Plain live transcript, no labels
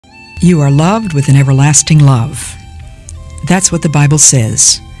You are loved with an everlasting love. That's what the Bible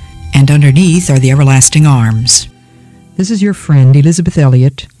says. And underneath are the everlasting arms. This is your friend, Elisabeth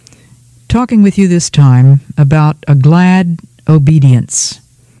Elliot, talking with you this time about a glad obedience.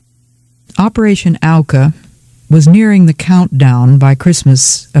 Operation Auca was nearing the countdown by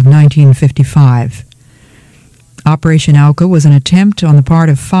Christmas of 1955. Operation Auca was an attempt on the part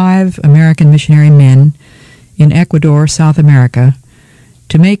of 5 American missionary men in Ecuador, South America,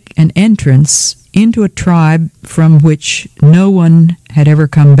 to make an entrance into a tribe from which no one had ever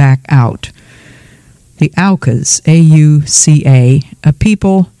come back out. The Aucas, A-U-C-A, a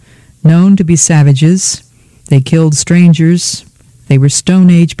people known to be savages. They killed strangers. They were Stone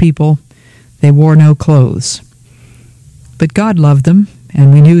Age people. They wore no clothes. But God loved them,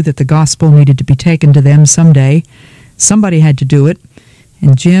 and we knew that the gospel needed to be taken to them someday. Somebody had to do it,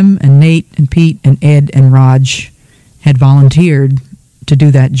 and Jim and Nate and Pete and Ed and Raj had volunteered to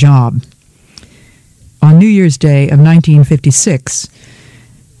do that job. On New Year's Day of 1956,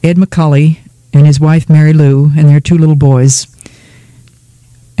 Ed McCulley and his wife Mary Lou and their 2 little boys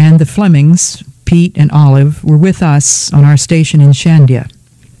and the Flemings, Pete and Olive, were with us on our station in Shandia.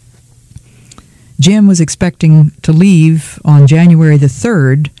 Jim was expecting to leave on January the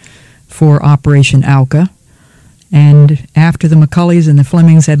 3rd for Operation Auca, and after the McCulleys and the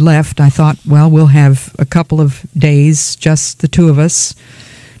Flemings had left, I thought, well, we'll have a couple of days, just the 2 of us,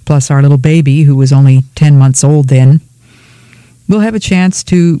 plus our little baby, who was only 10 months old then. We'll have a chance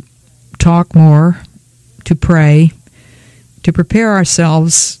to talk more, to pray, to prepare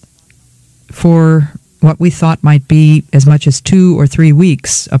ourselves for what we thought might be as much as 2 or 3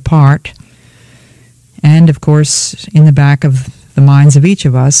 weeks apart. And, of course, in the back of the minds of each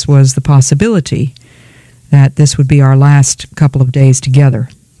of us was the possibility that this would be our last couple of days together.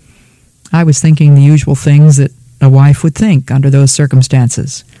 I was thinking the usual things that a wife would think under those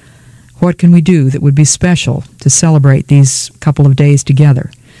circumstances. What can we do that would be special to celebrate these couple of days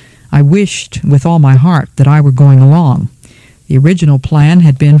together? I wished with all my heart that I were going along. The original plan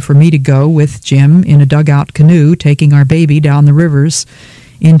had been for me to go with Jim in a dugout canoe, taking our baby down the rivers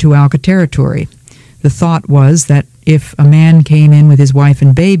into Auca territory. The thought was that if a man came in with his wife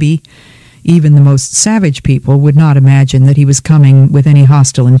and baby, even the most savage people would not imagine that he was coming with any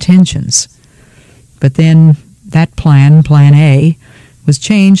hostile intentions. But then that plan, Plan A, was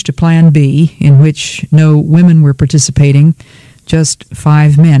changed to Plan B, in which no women were participating, just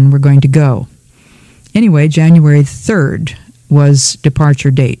 5 men were going to go. Anyway, January 3rd was departure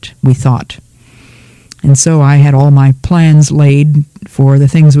date, we thought. And so I had all my plans laid for the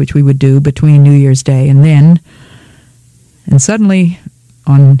things which we would do between New Year's Day and then. And suddenly,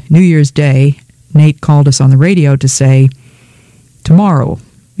 on New Year's Day, Nate called us on the radio to say, tomorrow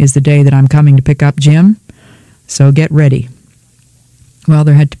is the day that I'm coming to pick up Jim, so get ready. Well,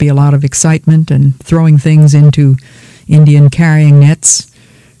 there had to be a lot of excitement and throwing things into Indian carrying nets.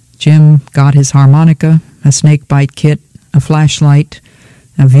 Jim got his harmonica, a snake bite kit, a flashlight,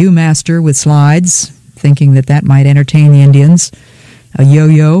 a Viewmaster with slides, thinking that that might entertain the Indians, a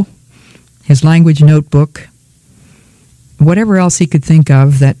yo-yo, his language notebook, whatever else he could think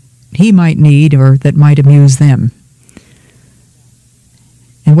of that he might need or that might amuse them.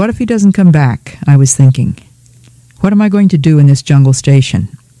 And what if he doesn't come back, I was thinking. What am I going to do in this jungle station?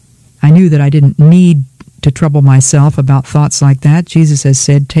 I knew that I didn't need to trouble myself about thoughts like that. Jesus has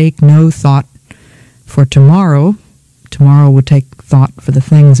said, take no thought for tomorrow. Tomorrow will take thought for the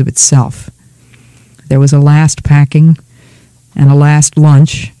things of itself. There was a last packing and a last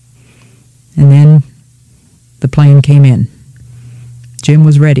lunch, and then the plane came in. Jim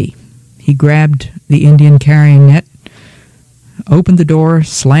was ready. He grabbed the Indian carrying net, opened the door,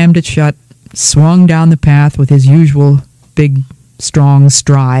 slammed it shut, swung down the path with his usual big, strong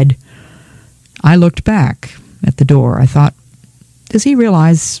stride. I looked back at the door. I thought, does he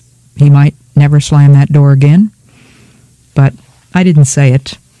realize he might never slam that door again? But I didn't say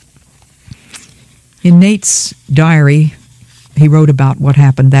it. In Nate's diary, he wrote about what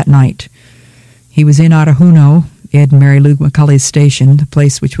happened that night. He was in Arahuno, Ed and Mary Lou McCulley's station, the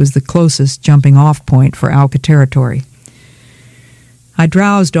place which was the closest jumping-off point for Auca territory. I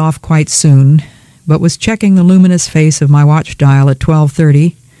drowsed off quite soon, but was checking the luminous face of my watch dial at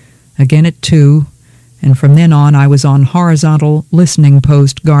 12:30, again at 2, and from then on I was on horizontal listening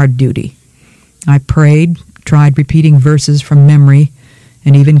post guard duty. I prayed, tried repeating verses from memory,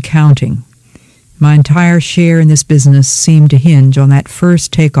 and even counting. My entire share in this business seemed to hinge on that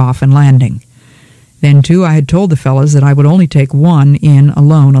first takeoff and landing. Then, too, I had told the fellows that I would only take one in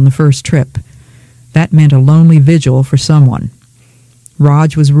alone on the first trip. That meant a lonely vigil for someone.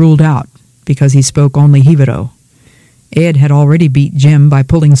 Raj was ruled out because he spoke only Jivaro. Ed had already beat Jim by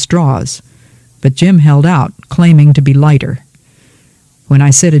pulling straws, but Jim held out, claiming to be lighter. When I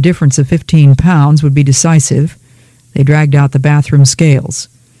said a difference of 15 pounds would be decisive, they dragged out the bathroom scales.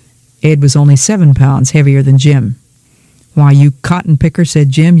 Ed was only 7 pounds heavier than Jim. "Why, you cotton picker," said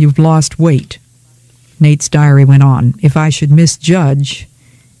Jim, "you've lost weight." Nate's diary went on. "If I should misjudge,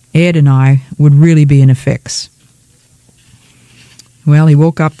 Ed and I would really be in a fix." Well, he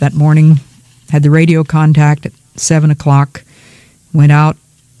woke up that morning, had the radio contact at 7 o'clock, went out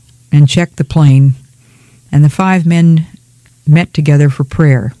and checked the plane, and the 5 men met together for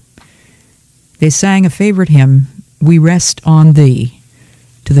prayer. They sang a favorite hymn, "We Rest on Thee,"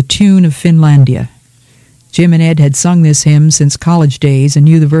 to the tune of Finlandia. Jim and Ed had sung this hymn since college days and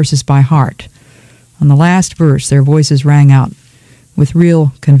knew the verses by heart. On the last verse, their voices rang out with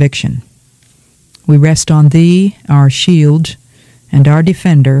real conviction. "We rest on Thee, our shield, and our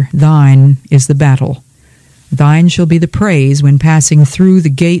defender, Thine is the battle. Thine shall be the praise when passing through the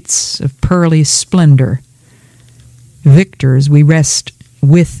gates of pearly splendor. Victors, we rest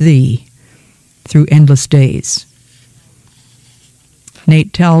with Thee through endless days."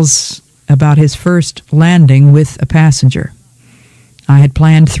 Nate tells about his first landing with a passenger. "I had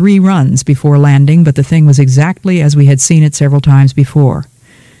planned 3 runs before landing, but the thing was exactly as we had seen it several times before.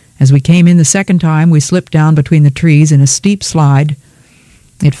 As we came in the second time, we slipped down between the trees in a steep slide.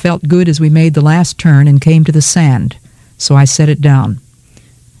 It felt good as we made the last turn and came to the sand, so I set it down.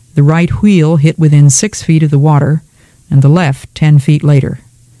 The right wheel hit within 6 feet of the water, and the left 10 feet later.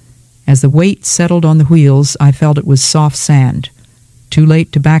 As the weight settled on the wheels, I felt it was soft sand. Too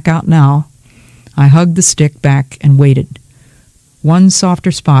late to back out now. I hugged the stick back and waited. One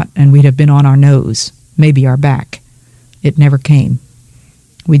softer spot and we'd have been on our nose, maybe our back. It never came.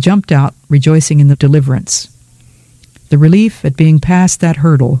 We jumped out, rejoicing in the deliverance. The relief at being past that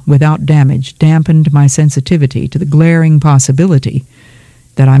hurdle without damage dampened my sensitivity to the glaring possibility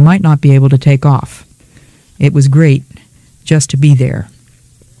that I might not be able to take off. It was great just to be there.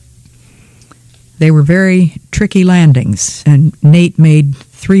 They were very tricky landings, and Nate made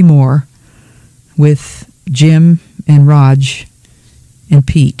 3 more with Jim and Raj and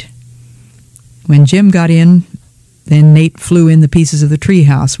Pete. When Jim got in, then Nate flew in the pieces of the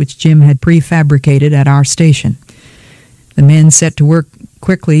treehouse which Jim had prefabricated at our station. The men set to work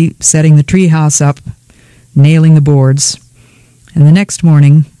quickly setting the treehouse up, nailing the boards, and the next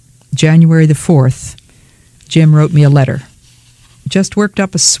morning, January the 4th, Jim wrote me a letter. Just worked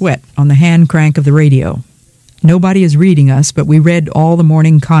up a sweat on the hand crank of the radio. Nobody is reading us, but we read all the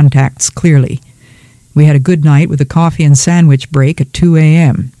morning contacts clearly. We had a good night with a coffee and sandwich break at 2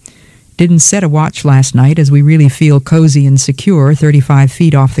 a.m. Didn't set a watch last night as we really feel cozy and secure 35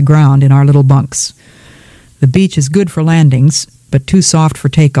 feet off the ground in our little bunks. The beach is good for landings, but too soft for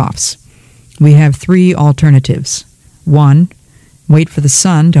takeoffs. We have 3 alternatives. 1, wait for the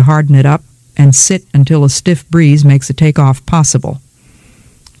sun to harden it up and sit until a stiff breeze makes a takeoff possible.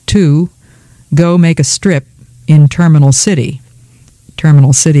 2, go make a strip in Terminal City.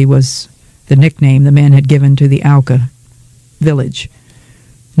 Terminal City was the nickname the men had given to the Auca village.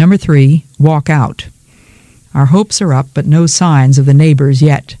 Number 3, walk out. Our hopes are up, but no signs of the neighbors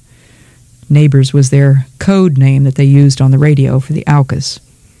yet. Neighbors was their code name that they used on the radio for the Aucas.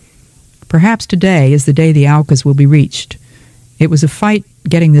 Perhaps today is the day the Aucas will be reached. It was a fight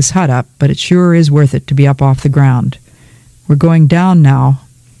getting this hut up, but it sure is worth it to be up off the ground. We're going down now.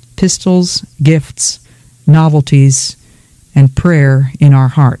 Pistols, gifts, novelties, and prayer in our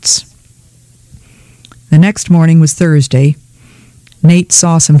hearts. The next morning was Thursday. Nate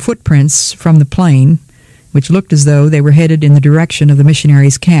saw some footprints from the plane, which looked as though they were headed in the direction of the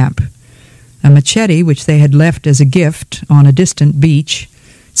missionaries' camp. A machete, which they had left as a gift on a distant beach,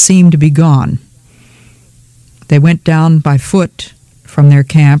 seemed to be gone. They went down by foot from their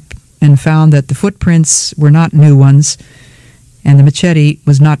camp and found that the footprints were not new ones, and the machete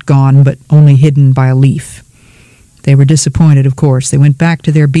was not gone, but only hidden by a leaf. They were disappointed, of course. They went back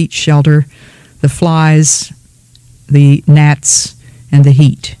to their beach shelter, the flies, the gnats, and the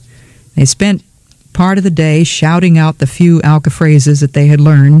heat. They spent part of the day shouting out the few Auca phrases that they had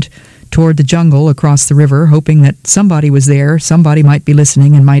learned toward the jungle across the river, hoping that somebody was there, somebody might be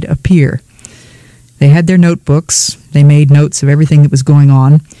listening and might appear. They had their notebooks. They made notes of everything that was going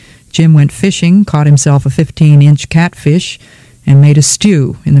on. Jim went fishing, caught himself a 15-inch catfish, and made a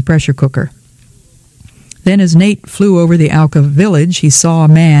stew in the pressure cooker. Then as Nate flew over the Auca village, he saw a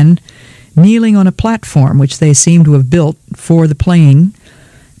man kneeling on a platform which they seemed to have built for the plane,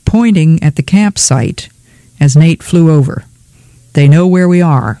 pointing at the campsite as Nate flew over. "They know where we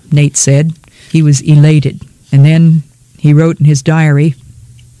are," Nate said. He was elated. And then he wrote in his diary,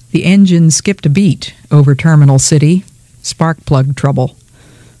 "The engine skipped a beat over Terminal City, spark plug trouble.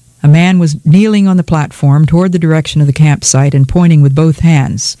 A man was kneeling on the platform toward the direction of the campsite and pointing with both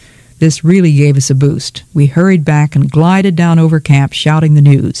hands. This really gave us a boost. We hurried back and glided down over camp, shouting the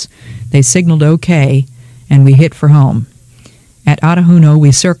news. They signaled okay, and we hit for home. At Atahuno,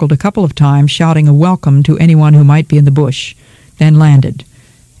 we circled a couple of times, shouting a welcome to anyone who might be in the bush, then landed.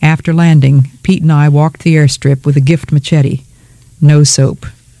 After landing, Pete and I walked the airstrip with a gift machete. No soap.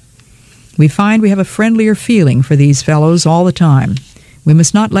 We find we have a friendlier feeling for these fellows all the time. We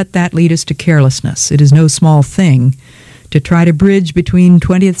must not let that lead us to carelessness. It is no small thing to try to bridge between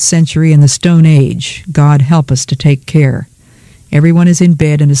 20th century and the Stone Age. God help us to take care. Everyone is in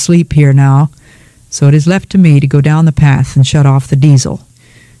bed and asleep here now, so it is left to me to go down the path and shut off the diesel.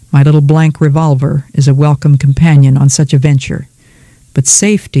 My little blank revolver is a welcome companion on such a venture. But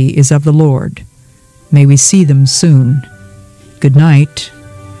safety is of the Lord. May we see them soon. Good night.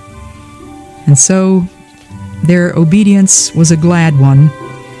 And so their obedience was a glad one.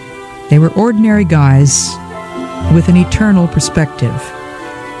 They were ordinary guys with an eternal perspective,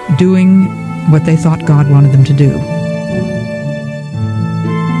 doing what they thought God wanted them to do.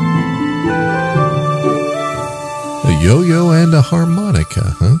 A yo-yo and a harmonica,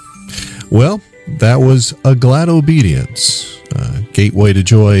 huh? Well, that was A Glad Obedience, Gateway to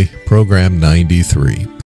Joy, Program 93.